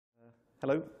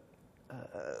Hello.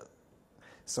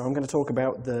 So I'm going to talk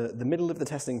about the middle of the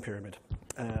testing pyramid.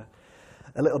 A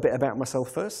little bit about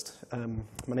myself first.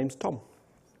 My name's Tom.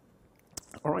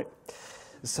 All right.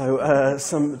 So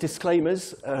some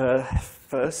disclaimers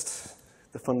first,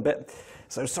 the fun bit.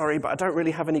 So sorry, but I don't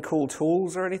really have any cool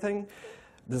tools or anything.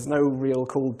 There's no real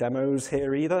cool demos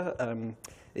here either.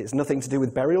 It's nothing to do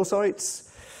with burial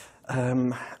sites.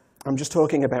 I'm just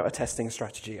talking about a testing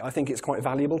strategy. I think it's quite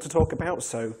valuable to talk about,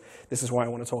 so this is why I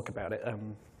want to talk about it.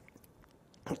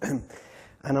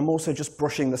 And I'm also just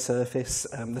brushing the surface.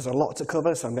 There's a lot to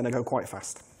cover, so I'm going to go quite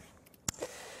fast.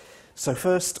 So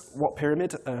first, what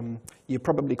pyramid? You're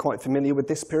probably quite familiar with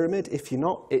this pyramid. If you're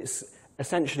not, it's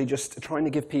essentially just trying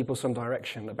to give people some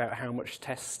direction about how much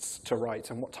tests to write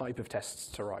and what type of tests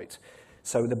to write.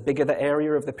 So the bigger the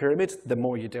area of the pyramid, the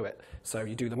more you do it. So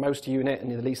you do the most unit and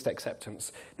the least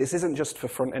acceptance. This isn't just for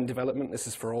front-end development, this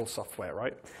is for all software,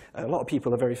 right? A lot of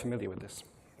people are very familiar with this.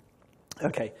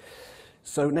 Okay,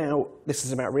 so now this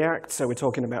is about React, so we're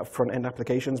talking about front-end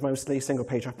applications mostly,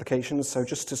 single-page applications. So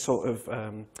just to sort of,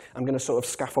 I'm going to sort of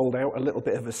scaffold out a little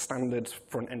bit of a standard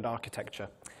front-end architecture.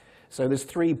 So there's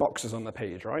three boxes on the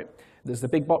page, right? There's the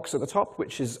big box at the top,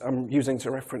 which is I'm using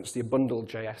to reference the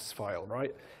bundle.js file,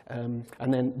 right? And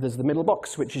then there's the middle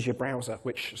box, which is your browser,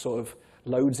 which sort of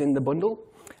loads in the bundle.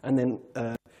 And then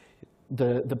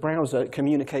the browser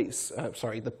communicates,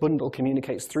 the bundle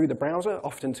communicates through the browser,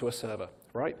 often to a server,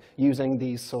 right? Using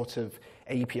these sort of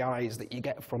APIs that you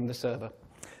get from the server.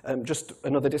 Just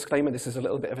another disclaimer, this is a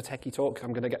little bit of a techie talk.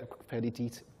 I'm going to get fairly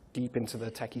deep into the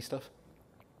techie stuff.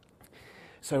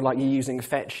 So like you're using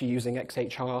fetch, you're using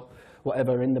XHR,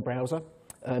 whatever in the browser.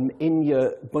 In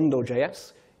your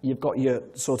bundle.js, you've got your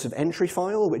sort of entry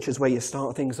file, which is where you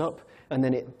start things up, and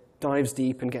then it dives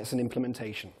deep and gets an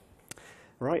implementation,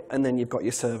 right? And then you've got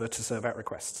your server to serve out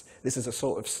requests. This is a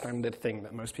sort of standard thing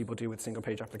that most people do with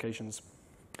single-page applications.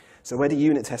 So where do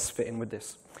unit tests fit in with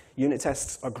this? Unit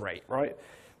tests are great, right?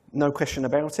 No question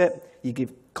about it. You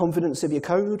give confidence of your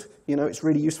code. You know, it's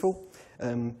really useful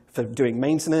for doing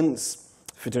maintenance,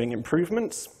 for doing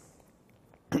improvements,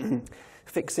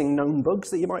 fixing known bugs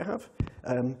that you might have.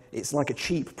 It's like a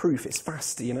cheap proof. It's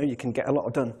fast, you know, you can get a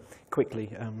lot done quickly.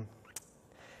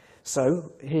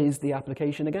 So here's the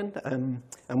application again.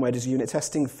 And where does unit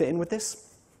testing fit in with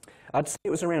this? I'd say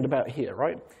it was around about here,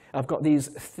 right? I've got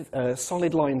these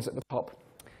solid lines at the top,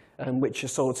 which are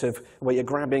sort of where you're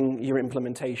grabbing your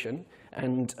implementation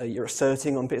and you're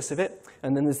asserting on bits of it.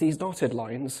 And then there's these dotted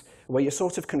lines where you're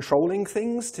sort of controlling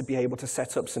things to be able to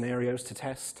set up scenarios to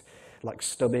test, like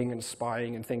stubbing and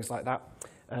spying and things like that.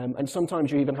 And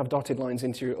sometimes you even have dotted lines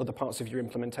into your other parts of your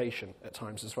implementation at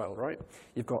times as well, right?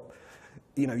 You've got,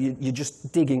 you know, you're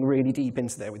just digging really deep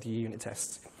into there with your unit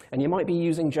tests. And you might be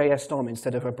using JS DOM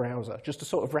instead of a browser. Just to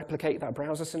sort of replicate that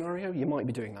browser scenario, you might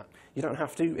be doing that. You don't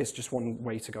have to, it's just one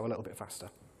way to go a little bit faster.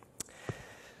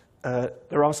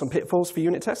 There are some pitfalls for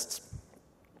unit tests.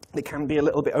 It can be a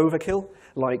little bit overkill.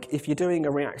 Like if you're doing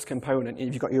a React component,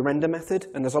 if you've got your render method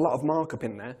and there's a lot of markup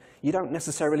in there, you don't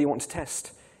necessarily want to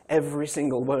test every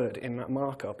single word in that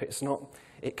markup.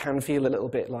 It can feel a little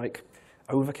bit like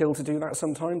overkill to do that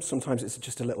sometimes. Sometimes it's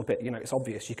just a little bit, you know, it's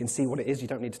obvious. You can see what it is, you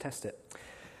don't need to test it.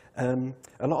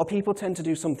 A lot of people tend to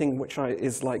do something which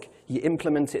is like you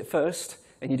implement it first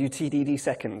and you do TDD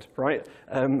second, right?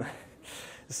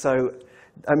 So,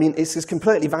 I mean, it's a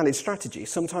completely valid strategy.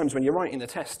 Sometimes when you're writing the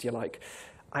test, you're like,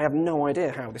 I have no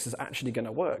idea how this is actually going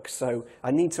to work, so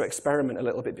I need to experiment a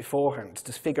little bit beforehand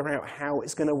to figure out how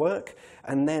it's going to work,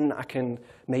 and then I can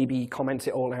maybe comment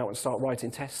it all out and start writing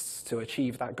tests to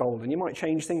achieve that goal. And you might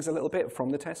change things a little bit from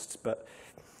the tests, but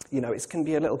you know, it can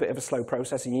be a little bit of a slow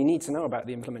process, and you need to know about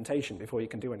the implementation before you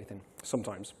can do anything,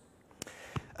 sometimes.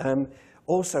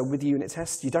 Also, with unit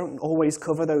tests, you don't always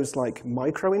cover those like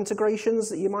micro integrations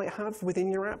that you might have within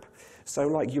your app. So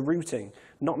like your routing,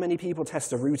 not many people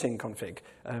test a routing config.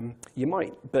 You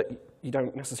might, but you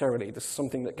don't necessarily. This is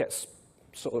something that gets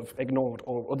sort of ignored,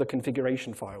 or other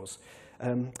configuration files.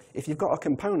 If you've got a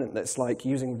component that's like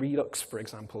using Redux, for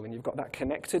example, and you've got that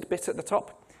connected bit at the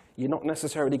top, you're not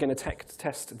necessarily going to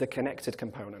test the connected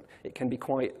component. It can be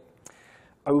quite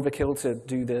overkill to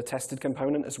do the tested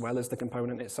component as well as the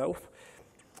component itself.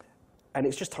 And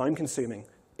it's just time consuming.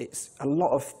 It's a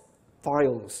lot of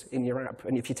files in your app,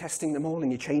 and if you're testing them all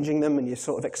and you're changing them and you're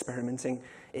sort of experimenting,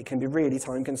 it can be really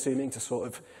time consuming to sort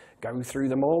of go through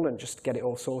them all and just get it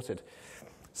all sorted.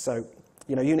 So,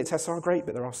 you know, unit tests are great,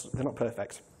 but they're not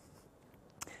perfect.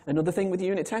 Another thing with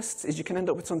unit tests is you can end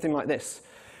up with something like this,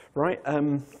 right?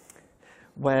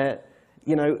 Where,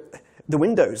 you know, The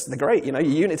windows, they're great, you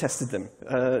unit tested them.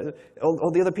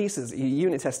 All the other pieces, you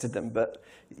unit tested them, but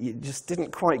you just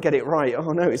didn't quite get it right.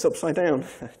 Oh no, it's upside down.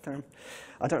 Damn.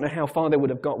 I don't know how far they would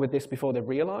have got with this before they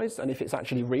realized, and if it's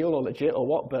actually real or legit or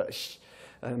what, but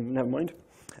never mind.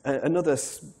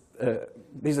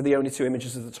 These are the only 2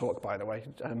 images of the talk, by the way.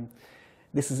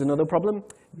 This is another problem.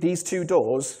 These 2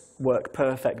 doors work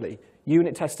perfectly,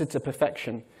 unit tested to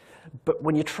perfection. But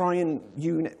when you try and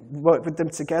work with them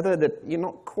together, that you're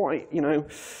not quite,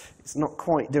 it's not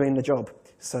quite doing the job.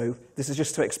 So this is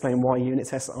just to explain why unit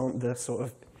tests aren't the sort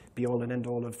of be-all and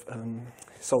end-all of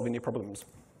solving your problems.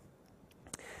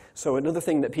 So another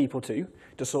thing that people do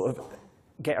to sort of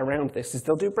get around this is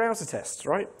they'll do browser tests,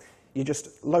 right? You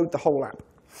just load the whole app.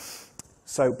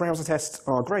 So browser tests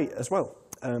are great as well.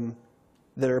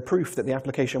 They're a proof that the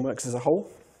application works as a whole.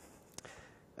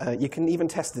 You can even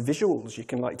test the visuals. You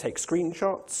can take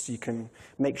screenshots. You can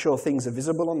make sure things are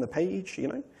visible on the page.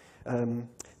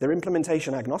 They're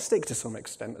implementation agnostic to some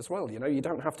extent as well. You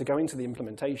don't have to go into the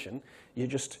implementation. You're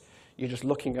just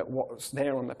looking at what's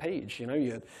there on the page.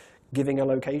 You're giving a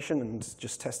location and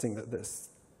just testing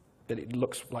that it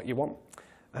looks like you want.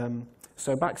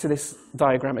 So back to this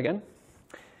diagram again.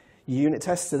 Your unit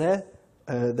tests are there.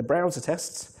 The browser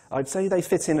tests, I'd say they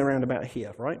fit in around about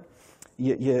here, right?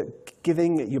 You're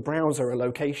giving your browser a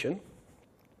location,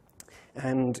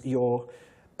 and you're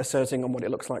asserting on what it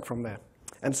looks like from there.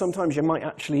 And sometimes you might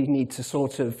actually need to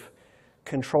sort of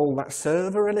control that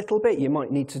server a little bit. You might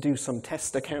need to do some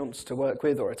test accounts to work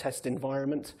with, or a test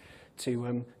environment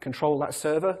to control that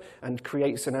server and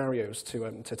create scenarios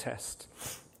to test.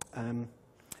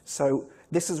 So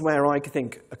this is where I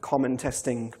think a common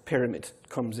testing pyramid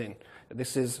comes in.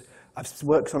 I've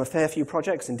worked on a fair few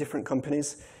projects in different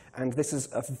companies, and this is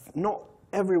not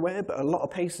everywhere, but a lot of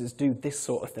places do this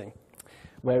sort of thing,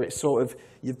 where it's sort of,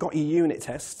 you've got your unit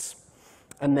tests,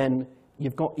 and then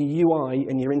you've got your UI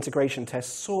and your integration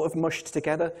tests sort of mushed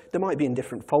together. They might be in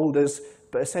different folders,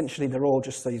 but essentially they're all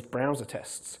just these browser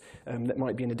tests that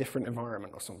might be in a different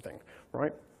environment or something,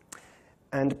 right?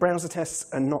 And browser tests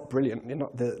are not brilliant.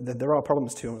 There are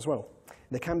problems to them as well.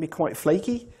 They can be quite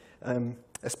flaky,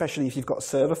 especially if you've got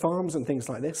server farms and things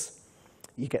like this.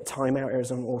 You get timeout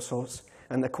errors and all sorts,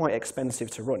 and they're quite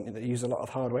expensive to run. They use a lot of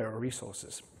hardware or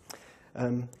resources.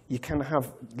 You can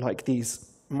have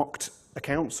these mocked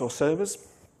accounts or servers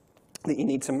that you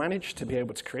need to manage to be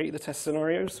able to create the test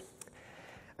scenarios.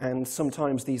 And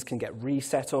sometimes these can get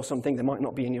reset or something. They might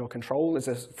not be in your control as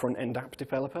a front-end app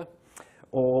developer.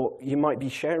 Or you might be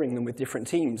sharing them with different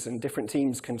teams, and different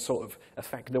teams can sort of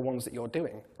affect the ones that you're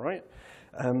doing, right?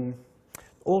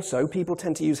 Also, people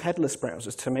tend to use headless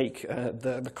browsers to make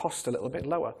the cost a little bit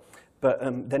lower. But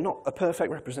they're not a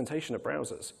perfect representation of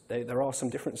browsers. There are some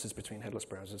differences between headless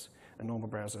browsers and normal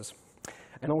browsers.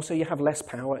 And also, you have less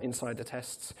power inside the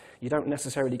tests. You don't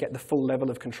necessarily get the full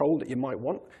level of control that you might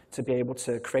want to be able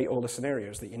to create all the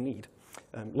scenarios that you need,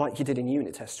 like you did in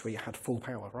unit tests where you had full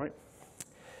power, right?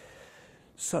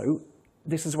 So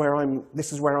this is where I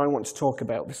want to talk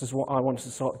about. This is what I want to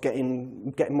start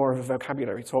getting more of a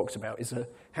vocabulary talked about, is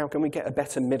how can we get a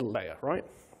better middle layer, right?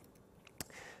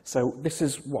 So this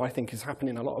is what I think is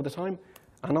happening a lot of the time,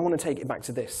 and I want to take it back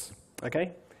to this,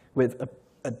 okay? With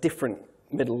a different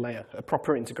middle layer, a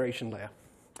proper integration layer.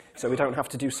 So we don't have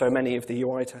to do so many of the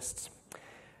UI tests.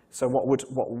 So what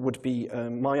would be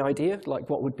my idea?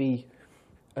 What would be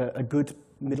a good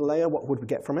middle layer? What would we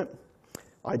get from it?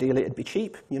 Ideally, it'd be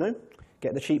cheap,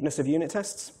 get the cheapness of unit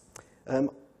tests.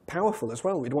 Powerful as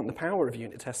well. We'd want the power of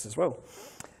unit tests as well.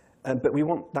 But we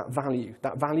want that value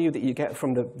that you get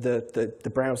from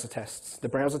the browser tests. The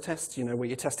browser tests, where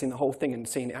you're testing the whole thing and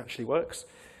seeing it actually works.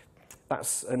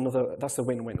 That's a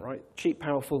win-win, right? Cheap,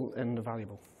 powerful, and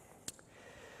valuable.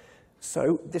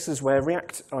 So this is where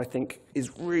React, I think,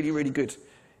 is really, really good.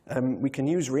 We can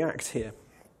use React here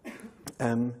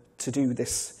to do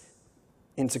this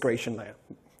integration layer,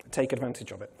 take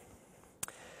advantage of it.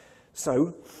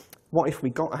 So what if we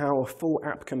got our full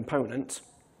app component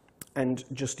and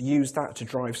just use that to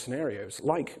drive scenarios,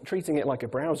 treating it like a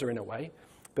browser in a way,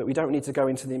 but we don't need to go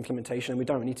into the implementation, and we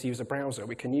don't need to use a browser.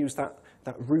 We can use that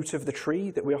root of the tree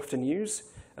that we often use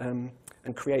and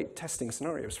create testing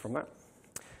scenarios from that.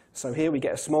 So here we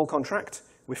get a small contract.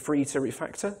 We're free to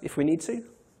refactor if we need to,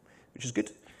 which is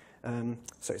good.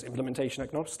 So it's implementation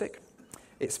agnostic.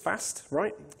 It's fast,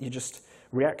 right?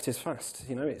 React is fast.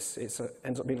 It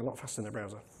ends up being a lot faster in the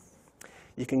browser.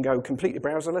 You can go completely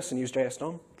browserless and use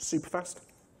JS-DOM, super fast.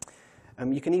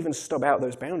 You can even stub out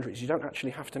those boundaries. You don't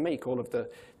actually have to make all of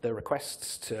the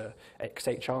requests to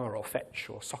XHR or fetch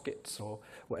or sockets or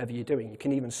whatever you're doing. You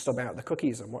can even stub out the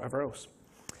cookies and whatever else.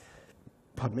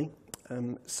 Pardon me.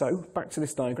 So back to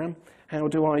this diagram. How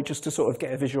do I, just to sort of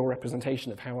get a visual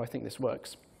representation of how I think this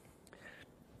works?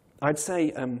 I'd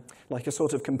say like a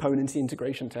sort of component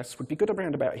integration test would be good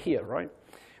around about here, right?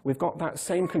 We've got that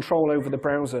same control over the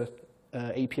browser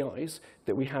APIs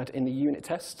that we had in the unit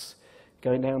tests.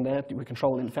 Going down there, we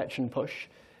control in fetch and push,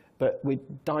 but we're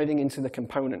diving into the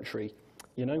component tree.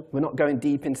 You know, we're not going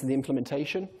deep into the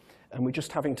implementation, and we're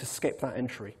just having to skip that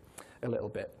entry a little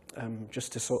bit,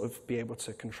 just to sort of be able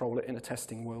to control it in a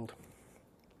testing world.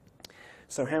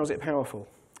 So how is it powerful?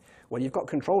 Well, you've got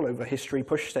control over history,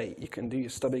 push state. You can do your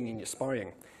stubbing and your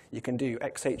spying. You can do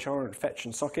XHR and fetch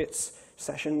and sockets,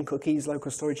 session, cookies, local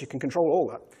storage. You can control all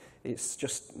that. It's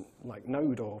just like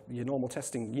Node or your normal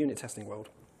testing, unit testing world.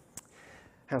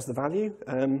 How's the value?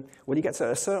 Well, you get to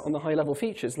assert on the high-level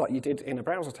features like you did in a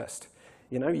browser test.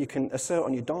 You know, you can assert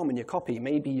on your DOM and your copy.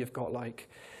 Maybe you've got like,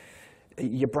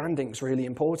 your branding's really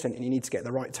important and you need to get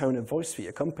the right tone of voice for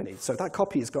your company. So that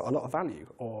copy has got a lot of value.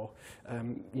 Or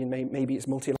maybe it's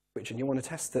multi-language and you want to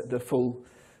test that a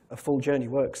full journey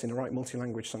works in the right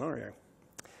multi-language scenario.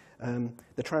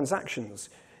 The transactions,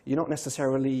 you're not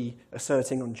necessarily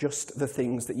asserting on just the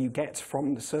things that you get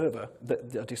from the server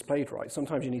that are displayed right.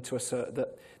 Sometimes you need to assert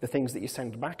that the things that you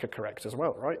send back are correct as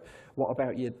well, right? What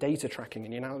about your data tracking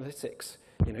and your analytics?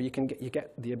 You know, you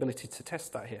get the ability to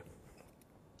test that here.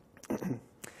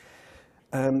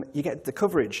 You get the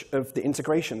coverage of the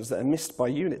integrations that are missed by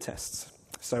unit tests.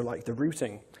 So like the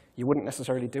routing, you wouldn't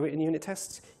necessarily do it in unit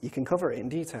tests. You can cover it in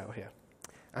detail here.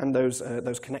 And those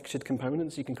connected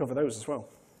components, you can cover those as well.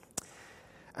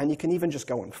 And you can even just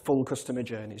go on full customer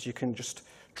journeys. You can just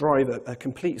drive a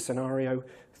complete scenario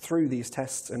through these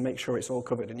tests and make sure it's all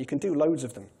covered. And you can do loads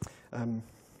of them.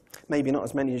 Maybe not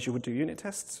as many as you would do unit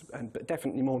tests, but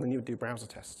definitely more than you would do browser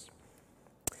tests.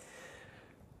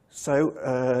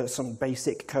 So some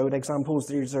basic code examples.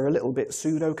 These are a little bit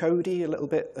pseudo-codey, a little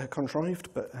bit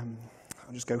contrived, but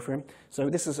I'll just go through them. So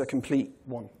this is a complete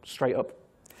one, straight up.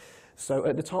 So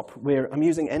at the top, I'm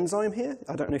using Enzyme here.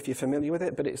 I don't know if you're familiar with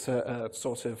it, but it's a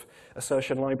sort of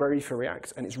assertion library for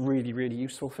React, and it's really, really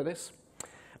useful for this.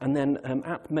 And then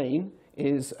app main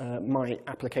is my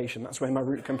application. That's where my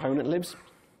root component lives.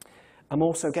 I'm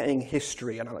also getting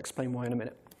history, and I'll explain why in a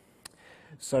minute.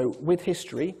 So with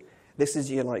history, this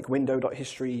is your like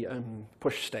window.history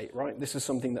push state, right? This is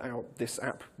something that this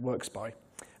app works by.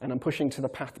 And I'm pushing to the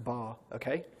path bar,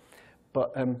 okay?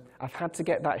 But I've had to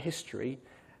get that history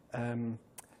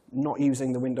not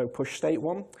using the window push state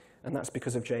one, and that's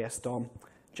because of JS DOM.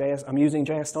 I'm using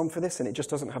JS DOM for this, and it just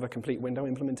doesn't have a complete window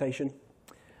implementation.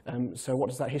 So what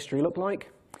does that history look like?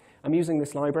 I'm using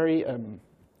this library,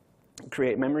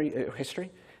 create memory history,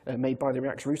 made by the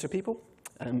React router people,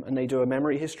 and they do a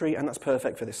memory history, and that's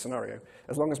perfect for this scenario.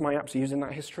 As long as my apps are using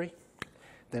that history,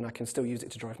 then I can still use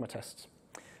it to drive my tests.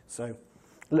 So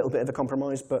a little bit of a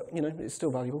compromise, but you know, it's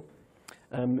still valuable.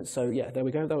 So yeah, there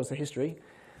we go, that was the history.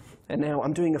 And now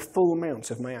I'm doing a full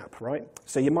mount of my app, right?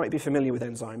 So you might be familiar with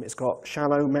Enzyme. It's got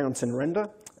shallow, mount, and render.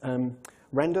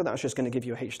 Render, that's just going to give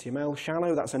you a HTML.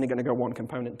 Shallow, that's only going to go one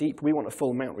component deep. We want a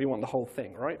full mount. We want the whole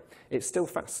thing, right? It's still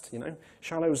fast, you know?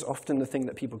 Shallow is often the thing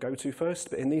that people go to first,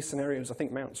 but in these scenarios, I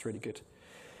think mount's really good.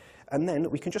 And then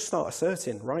we can just start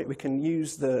asserting, right? We can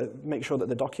make sure that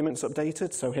the document's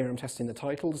updated. So here I'm testing the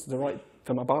titles,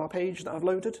 for my bar page that I've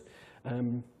loaded.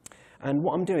 And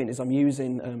what I'm doing is I'm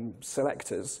using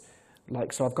selectors.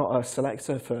 So I've got a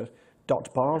selector for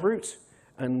 .bar root,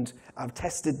 and I've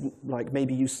tested,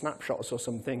 maybe use snapshots or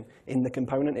something in the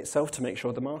component itself to make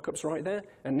sure the markup's right there.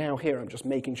 And now here I'm just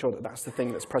making sure that that's the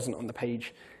thing that's present on the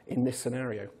page in this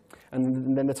scenario.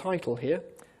 And then the title here,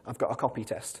 I've got a copy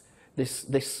test.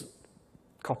 This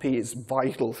copy is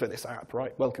vital for this app,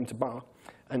 right? Welcome to bar,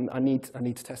 and I need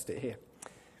to test it here.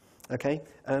 Okay.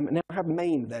 Now I have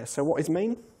main there. So what is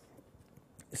main?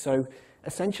 So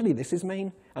essentially, this is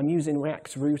main. I'm using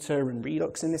React Router and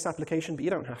Redux in this application, but you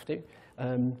don't have to.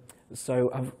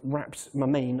 So I've wrapped my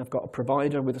main. I've got a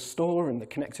provider with a store and the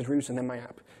connected route, and then my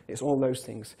app. It's all those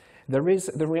things. There is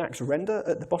the React render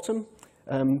at the bottom,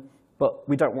 but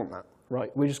we don't want that,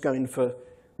 right? We're going for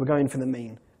the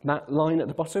main. That line at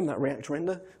the bottom, that React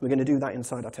render, we're going to do that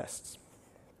inside our tests.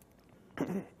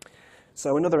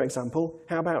 So another example,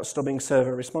 how about stubbing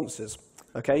server responses?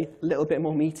 Okay, a little bit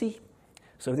more meaty.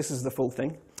 So this is the full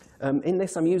thing. In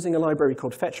this, I'm using a library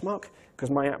called fetchmark because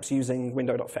my app's using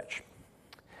window.fetch.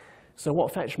 So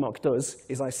what fetchmark does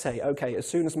is I say, okay, as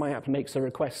soon as my app makes a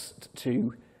request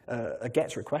to a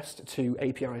GET request to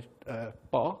API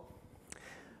bar,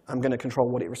 I'm going to control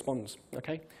what it responds.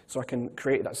 Okay, so I can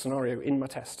create that scenario in my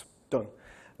test. Done.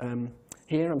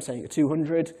 Here I'm saying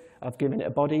 200. I've given it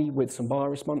a body with some bar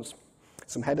response,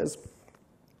 some headers.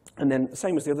 And then,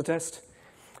 same as the other test,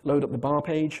 load up the bar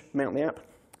page, mount the app.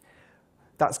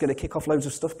 That's going to kick off loads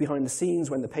of stuff behind the scenes.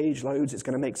 When the page loads, it's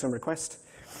going to make some request.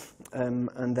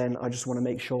 And then I just want to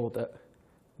make sure that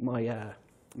my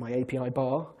API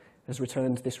bar has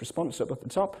returned this response up at the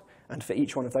top. And for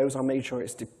each one of those, I'll make sure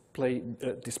it's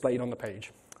displayed on the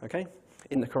page, okay?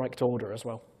 In the correct order as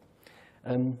well.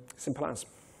 Simple as.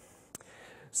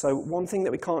 So one thing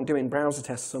that we can't do in browser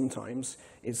tests sometimes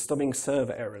is stubbing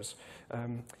server errors.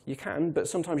 You can, but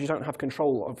sometimes you don't have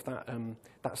control of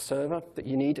that server that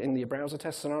you need in the browser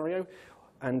test scenario.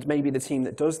 And maybe the team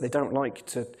that does, they don't like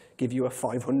to give you a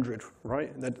 500,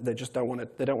 right? They just don't want to.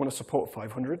 They don't want to support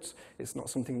 500s. It's not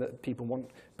something that people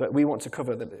want. But we want to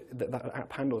cover that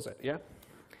app handles it. Yeah.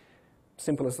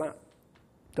 Simple as that.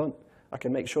 Done. I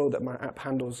can make sure that my app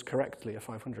handles correctly a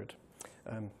 500.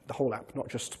 The whole app, not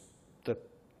just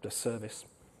the service.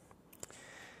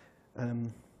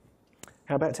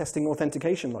 How about testing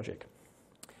authentication logic?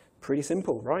 Pretty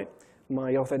simple, right?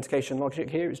 My authentication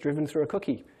logic here is driven through a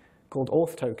cookie called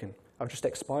auth token. I've just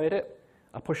expired it.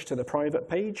 I push to the private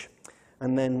page,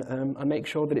 and then I make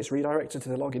sure that it's redirected to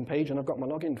the login page, and I've got my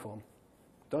login form.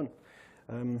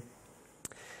 Done.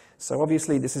 So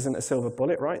obviously this isn't a silver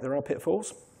bullet, right? There are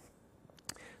pitfalls.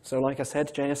 So like I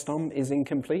said, JSDOM is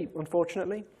incomplete,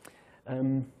 unfortunately.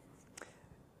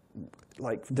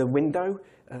 Like the window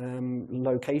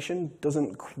location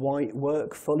doesn't quite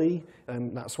work fully.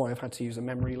 That's why I've had to use a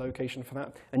memory location for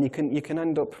that. And you can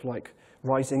end up like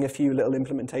writing a few little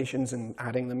implementations and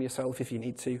adding them yourself if you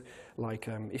need to. Like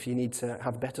if you need to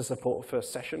have better support for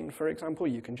session, for example,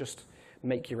 you can just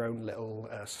make your own little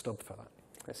stub for that.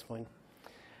 That's fine.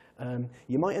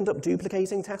 You might end up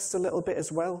duplicating tests a little bit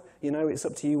as well. You know, it's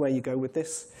up to you where you go with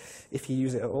this, if you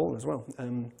use it at all as well.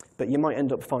 But you might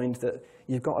end up find that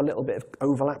you've got a little bit of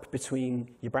overlap between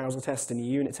your browser test and your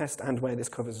unit test and where this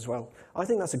covers as well. I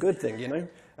think that's a good thing, you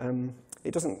know.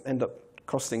 It doesn't end up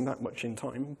costing that much in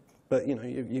time, but you know,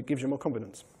 it gives you more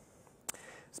confidence.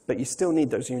 But you still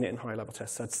need those unit and high-level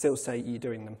tests. I'd still say you're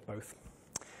doing them both.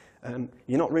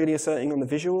 You're not really asserting on the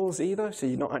visuals either, so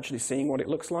you're not actually seeing what it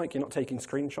looks like. You're not taking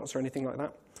screenshots or anything like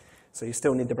that. So you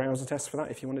still need the browser test for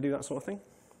that if you want to do that sort of thing.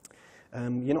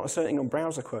 You're not asserting on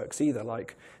browser quirks either,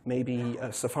 like maybe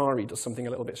Safari does something a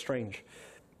little bit strange.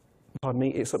 Pardon me,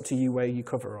 it's up to you where you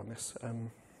cover on this.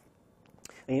 And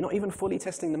you're not even fully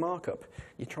testing the markup.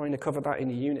 You're trying to cover that in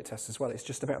your unit test as well. It's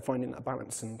just about finding that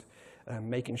balance and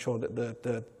making sure that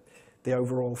the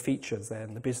overall features there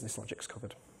and the business logic's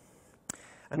covered.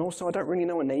 And also, I don't really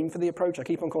know a name for the approach. I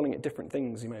keep on calling it different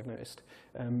things, you may have noticed.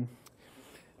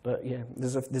 But yeah,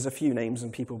 there's a few names,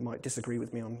 and people might disagree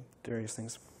with me on various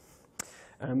things.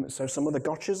 So some other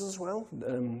gotchas as well,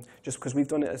 just because we've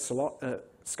done it a lot at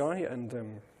Sky,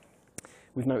 and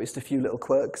we've noticed a few little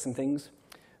quirks and things.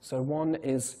 So one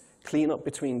is clean up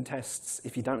between tests.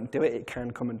 If you don't do it, it can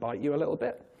come and bite you a little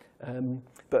bit.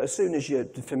 But as soon as you're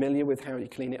familiar with how you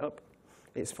clean it up,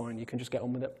 it's fine. You can just get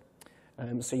on with it.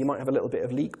 So you might have a little bit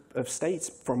of leak of state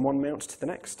from one mount to the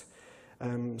next.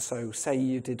 So say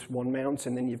you did one mount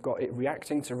and then you've got it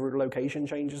reacting to location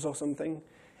changes or something.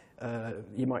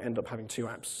 You might end up having two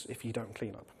apps if you don't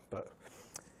clean up. But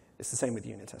it's the same with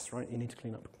unit tests, right? You need to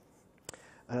clean up.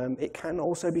 It can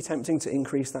also be tempting to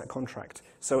increase that contract.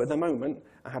 So at the moment,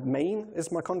 I have main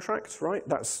as my contract, right?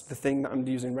 That's the thing that I'm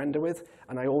using render with.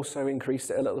 And I also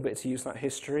increased it a little bit to use that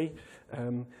history,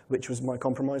 which was my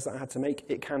compromise that I had to make.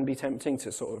 It can be tempting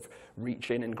to sort of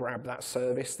reach in and grab that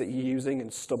service that you're using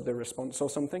and stub the response or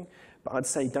something. But I'd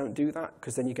say don't do that,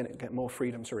 because then you're going to get more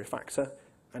freedom to refactor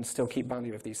and still keep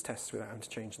value of these tests without having to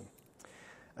change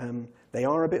them. They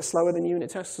are a bit slower than unit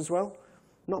tests as well.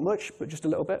 Not much, but just a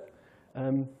little bit.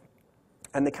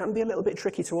 And they can be a little bit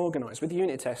tricky to organize. With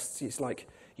unit tests, it's like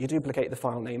you duplicate the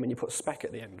file name and you put spec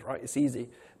at the end, right? It's easy.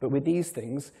 But with these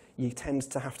things, you tend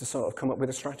to have to sort of come up with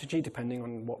a strategy depending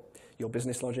on what your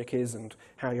business logic is and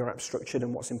how your app's structured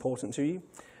and what's important to you.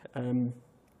 And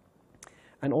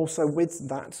also with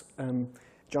that,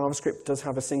 JavaScript does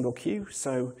have a single queue,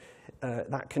 so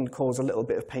that can cause a little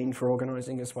bit of pain for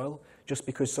organizing as well, just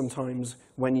because sometimes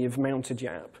when you've mounted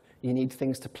your app, you need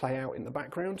things to play out in the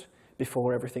background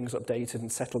before everything's updated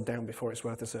and settled down before it's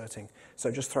worth asserting. So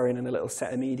just throwing in a little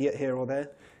set immediate here or there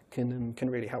can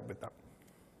really help with that.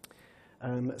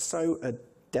 So a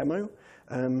demo,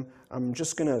 I'm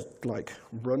just going to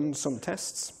run some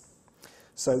tests.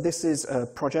 So this is a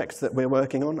project that we're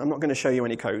working on. I'm not going to show you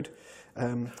any code,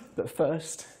 but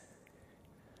first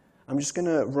I'm just going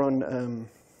to run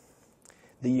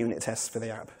the unit tests for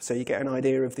the app. So you get an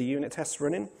idea of the unit tests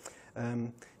running.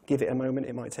 Give it a moment,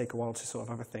 it might take a while to sort of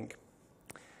have a think.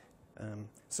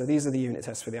 So these are the unit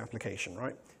tests for the application,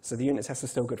 right? So the unit tests are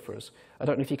still good for us. I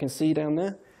don't know if you can see down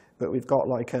there, but we've got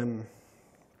like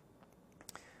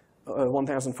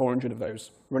 1,400 of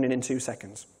those running in 2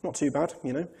 seconds. Not too bad,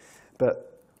 you know, but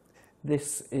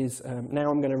this is,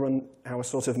 now I'm going to run our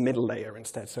sort of middle layer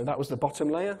instead. So that was the bottom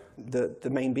layer, the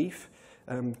main beef,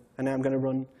 and now I'm going to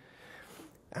run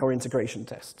our integration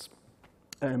tests.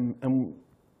 And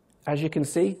as you can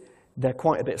see, they're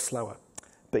quite a bit slower.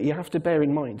 But you have to bear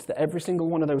in mind that every single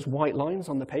one of those white lines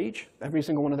on the page, every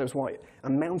single one of those white, are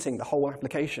mounting the whole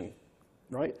application,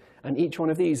 right? And each one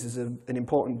of these is an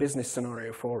important business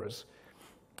scenario for us.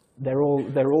 They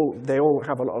all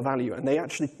have a lot of value, and they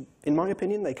actually, in my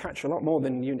opinion, they catch a lot more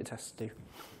than unit tests do,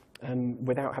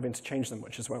 without having to change them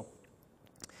much as well.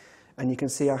 And you can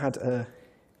see I had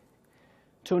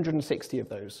 260 of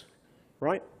those,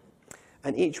 right?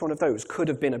 And each one of those could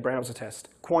have been a browser test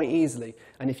quite easily.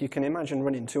 And if you can imagine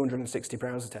running 260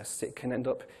 browser tests, it can end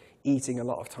up eating a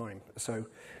lot of time. So,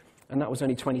 and that was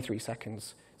only 23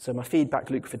 seconds. So my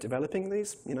feedback loop for developing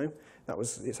these, you know,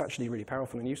 it's actually really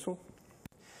powerful and useful.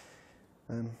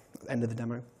 End of the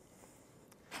demo.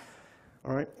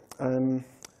 All right.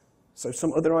 So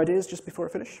some other ideas just before I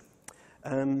finish.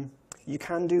 You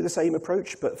can do the same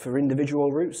approach, but for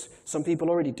individual routes. Some people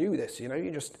already do this, you know,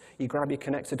 you grab your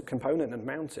connected component and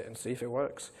mount it and see if it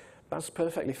works. That's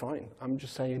perfectly fine. I'm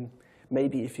just saying,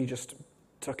 maybe if you just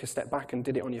took a step back and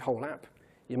did it on your whole app,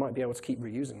 you might be able to keep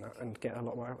reusing that and get a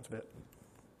lot more out of it.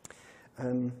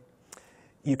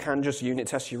 You can just unit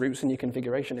test your routes and your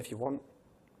configuration if you want.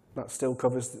 That still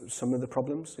covers some of the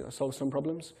problems, you know, solves some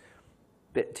problems.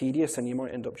 Bit tedious, and you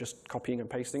might end up just copying and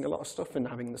pasting a lot of stuff and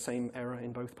having the same error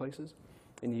in both places,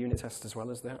 in the unit test as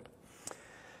well as the app.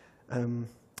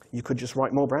 You could just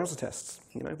write more browser tests.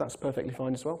 You know, that's perfectly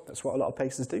fine as well. That's what a lot of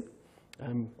places do.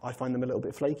 I find them a little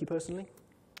bit flaky personally.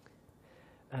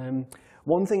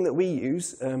 One thing that we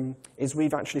use is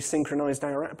we've actually synchronized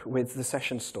our app with the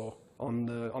session store on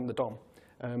the DOM.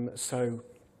 So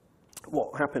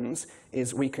what happens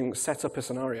is we can set up a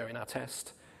scenario in our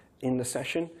test in the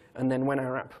session, and then when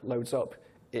our app loads up,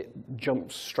 it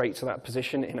jumps straight to that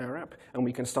position in our app, and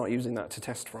we can start using that to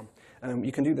test from.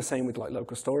 You can do the same with like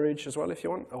local storage as well if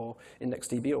you want, or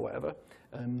IndexedDB or whatever.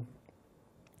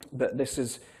 But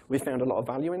we found a lot of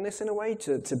value in this in a way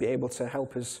to be able to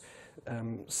help us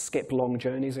skip long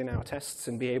journeys in our tests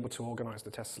and be able to organize the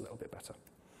tests a little bit better.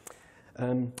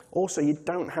 Also, you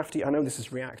don't have to, I know this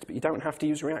is React, but you don't have to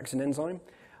use React and Enzyme.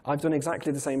 I've done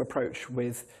exactly the same approach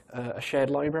with a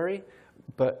shared library,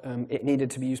 but it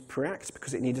needed to be used Preact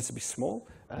because it needed to be small,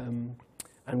 and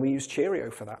we used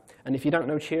Cheerio for that. And if you don't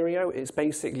know Cheerio, it's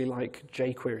basically like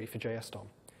jQuery for JS DOM.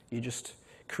 You just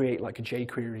create like a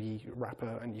jQuery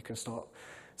wrapper, and you can start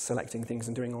selecting things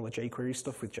and doing all the jQuery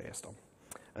stuff with JS DOM.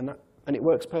 And it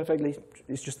works perfectly.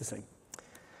 It's just the same.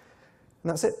 And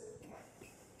that's it.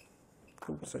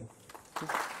 Cool. So.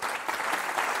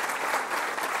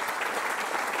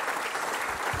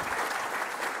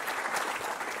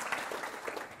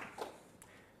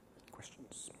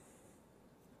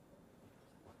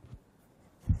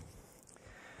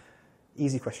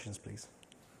 Easy questions, please.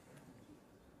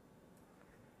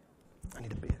 I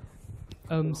need a beer.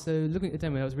 So looking at the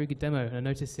demo, that was a really good demo, and I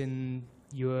noticed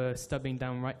you were stubbing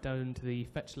down right down to the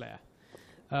fetch layer.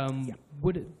 Yeah.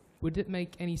 Would it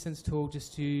make any sense at all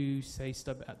just to say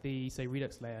stub at the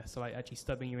Redux layer, so like actually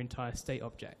stubbing your entire state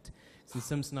object? So in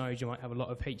some scenarios you might have a lot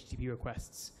of HTTP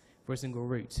requests for a single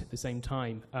route at the same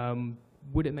time.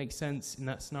 Would it make sense in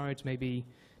that scenario to maybe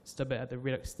stub it at the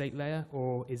Redux state layer,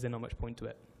 or is there not much point to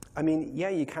it? I mean, yeah,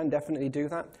 you can definitely do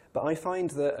that, but I find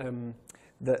that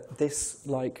that this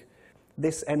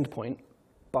endpoint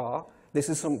bar, this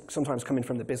is sometimes coming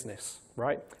from the business,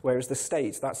 right? Whereas the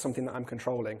state, that's something that I'm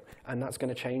controlling, and that's going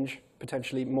to change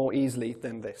potentially more easily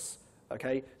than this.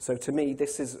 Okay, so to me,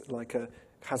 this is like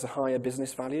has a higher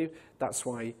business value. That's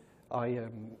why I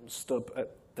stub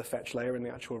at the fetch layer in the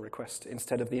actual request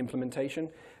instead of the implementation.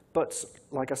 But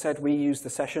like I said, we use the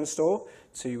session store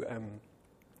to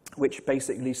which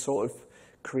basically sort of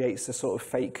creates a sort of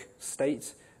fake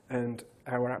state, and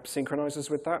our app synchronizes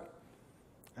with that,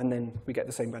 and then we get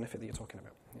the same benefit that you're talking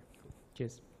about. Yeah.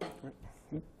 Cheers. Right.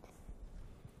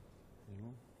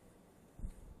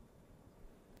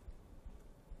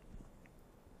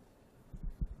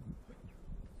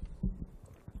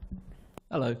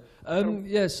 Hello.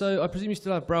 Yeah, so I presume you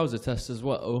still have browser tests as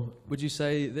well. Would you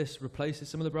say this replaces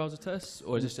some of the browser tests,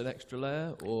 or is this an extra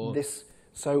layer? Or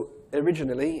So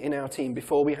originally in our team,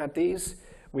 before we had these,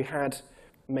 we had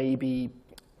maybe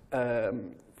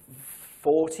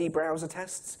 40 browser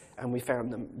tests, and we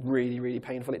found them really, really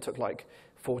painful. It took like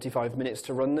 45 minutes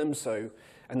to run them,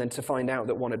 and then to find out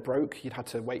that one had broke, you'd had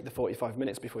to wait the 45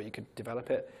 minutes before you could develop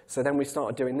it. So then we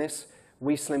started doing this.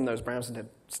 We slimmed those browser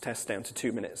tests down to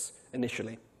 2 minutes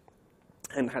initially,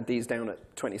 and had these down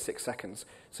at 26 seconds.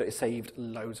 So it saved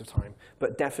loads of time.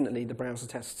 But definitely the browser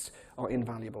tests are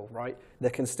invaluable, right?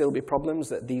 There can still be problems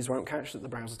that these won't catch that the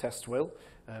browser tests will,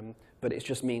 but it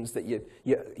just means that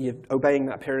you're obeying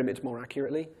that pyramid more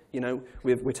accurately. You know,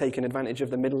 we're taking advantage of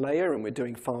the middle layer, and we're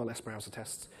doing far less browser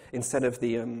tests instead of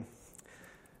the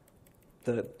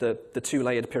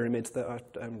two-layered pyramid that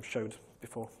I showed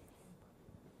before.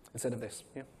 Instead of this,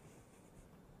 yeah.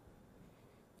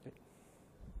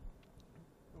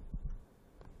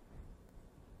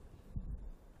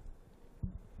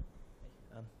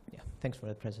 Thanks for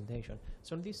the presentation.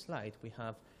 So on this slide, we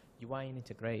have UI and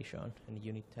integration and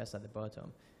unit tests at the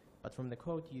bottom. But from the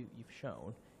code you've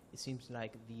shown, it seems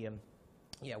like we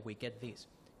get this.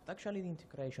 But actually, the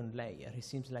integration layer, it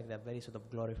seems like they're very sort of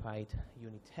glorified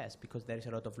unit tests because there is a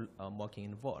lot of mocking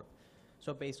involved.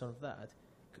 So based on that,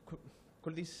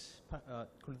 could this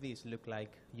look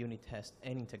like unit test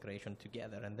and integration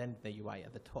together, and then the UI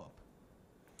at the top?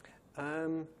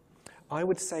 I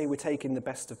would say we're taking the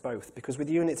best of both, because with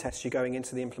unit tests, you're going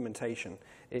into the implementation.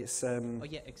 It's oh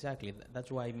yeah, exactly. That's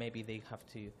why maybe they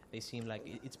seem like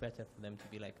it's better for them to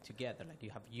be like together, like you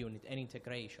have unit and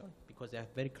integration, because they are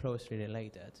very closely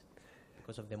related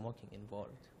because of the mocking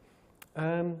involved.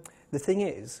 The thing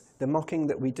is, the mocking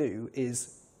that we do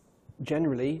is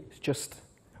generally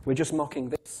we're just mocking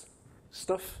this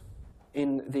stuff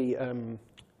in the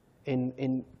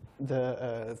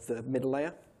middle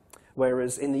layer.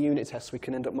 Whereas in the unit tests, we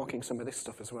can end up mocking some of this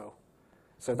stuff as well.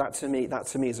 So that to me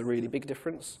is a really big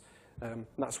difference.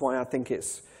 That's why I think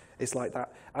it's like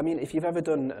that. I mean, if you've ever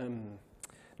done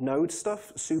Node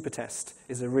stuff, Supertest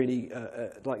is a really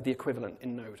like the equivalent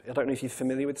in Node. I don't know if you're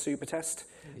familiar with Supertest,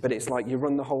 but it's like you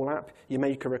run the whole app, you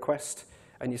make a request,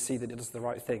 and you see that it does the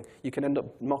right thing. You can end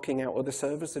up mocking out other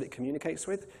servers that it communicates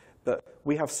with, but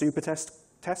we have Supertest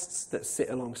tests that sit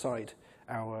alongside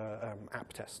our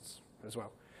app tests as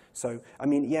well. So, I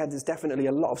mean, yeah, there's definitely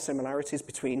a lot of similarities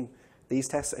between these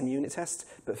tests and unit tests,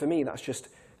 but for me, that's just,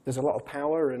 there's a lot of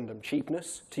power and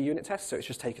cheapness to unit tests, so it's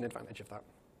just taking advantage of that.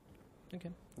 Okay.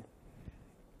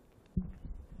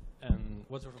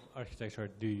 What sort of architecture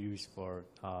do you use for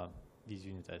these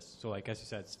unit tests? So, like, as you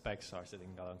said, specs are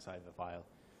sitting alongside the file,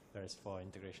 whereas for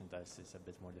integration tests, it's a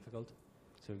bit more difficult.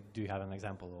 So, do you have an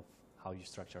example of how you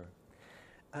structure?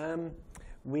 I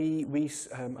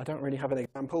don't really have an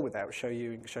example without showing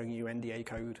you NDA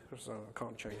code, so I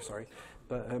can't show you, sorry.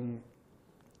 But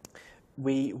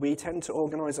we tend to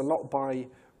organize a lot by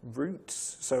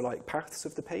routes, so like paths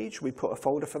of the page. We put a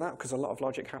folder for that because a lot of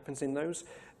logic happens in those.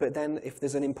 But then if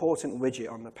there's an important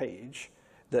widget on the page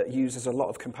that uses a lot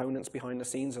of components behind the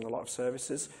scenes and a lot of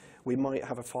services, we might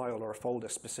have a file or a folder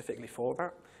specifically for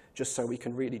that, just so we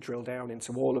can really drill down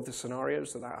into all of the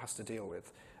scenarios that has to deal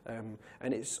with. And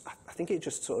I think it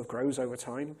just sort of grows over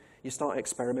time. You start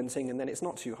experimenting, and then it's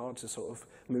not too hard to sort of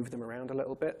move them around a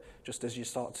little bit, just as you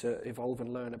start to evolve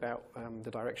and learn about the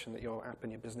direction that your app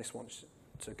and your business wants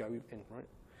to go in, right?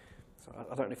 So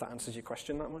I don't know if that answers your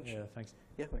question that much. Yeah, thanks.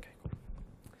 Yeah, okay.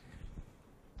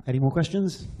 Any more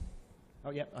questions? Oh,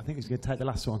 yeah, I think it's good to take the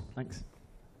last one. Thanks.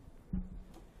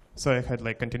 So I had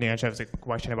continuation of the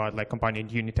question about combining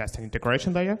unit test and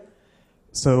integration layer.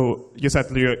 So you said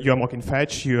you're mocking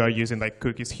fetch, you are using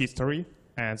cookies history,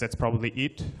 and that's probably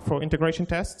it for integration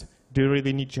test. Do you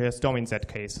really need JS DOM in that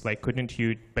case? Couldn't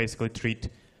you basically treat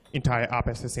entire app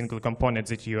as a single component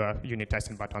that you are unit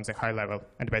testing but on the high level,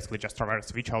 and basically just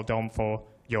traverse virtual DOM for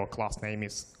your class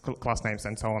names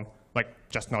and so on?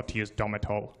 Just not use DOM at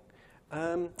all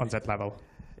on that level?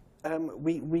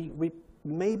 We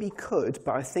maybe could,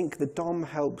 but I think the DOM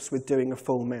helps with doing a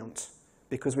full mount,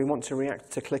 because we want to react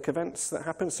to click events that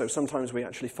happen. So sometimes we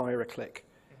actually fire a click.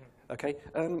 Mm-hmm. Okay,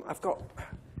 I've got,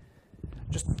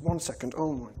 just 1 second.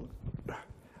 Oh my,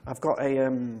 I've got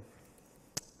a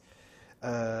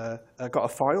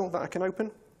file that I can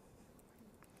open.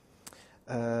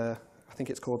 I think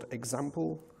it's called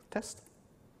example test.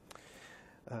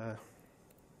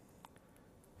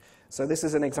 So this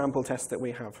is an example test that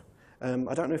we have.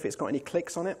 I don't know if it's got any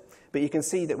clicks on it, but you can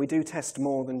see that we do test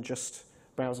more than just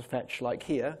browser fetch. Like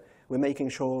here, we're making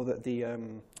sure that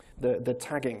the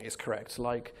tagging is correct.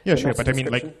 Yeah, sure, but I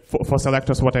mean, for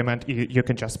selectors, what I meant, you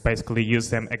can just basically use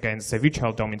them against the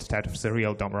virtual DOM instead of the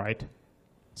real DOM, right?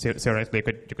 So theoretically,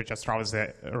 you could just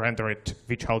render it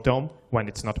virtual DOM when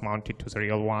it's not mounted to the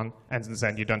real one, and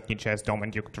then you don't need JS DOM,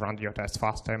 and you could run your tests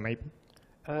faster, maybe.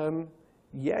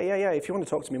 Yeah. If you want to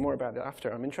talk to me more about it after,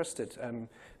 I'm interested.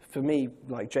 For me,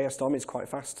 like JS DOM is quite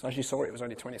fast. As you saw, it was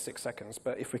only 26 seconds.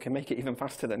 But if we can make it even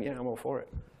faster, then yeah, I'm all for it.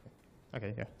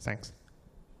 Okay, yeah, thanks.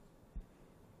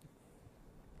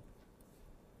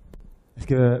 Let's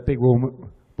give a big warm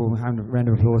round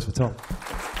of applause for Tom.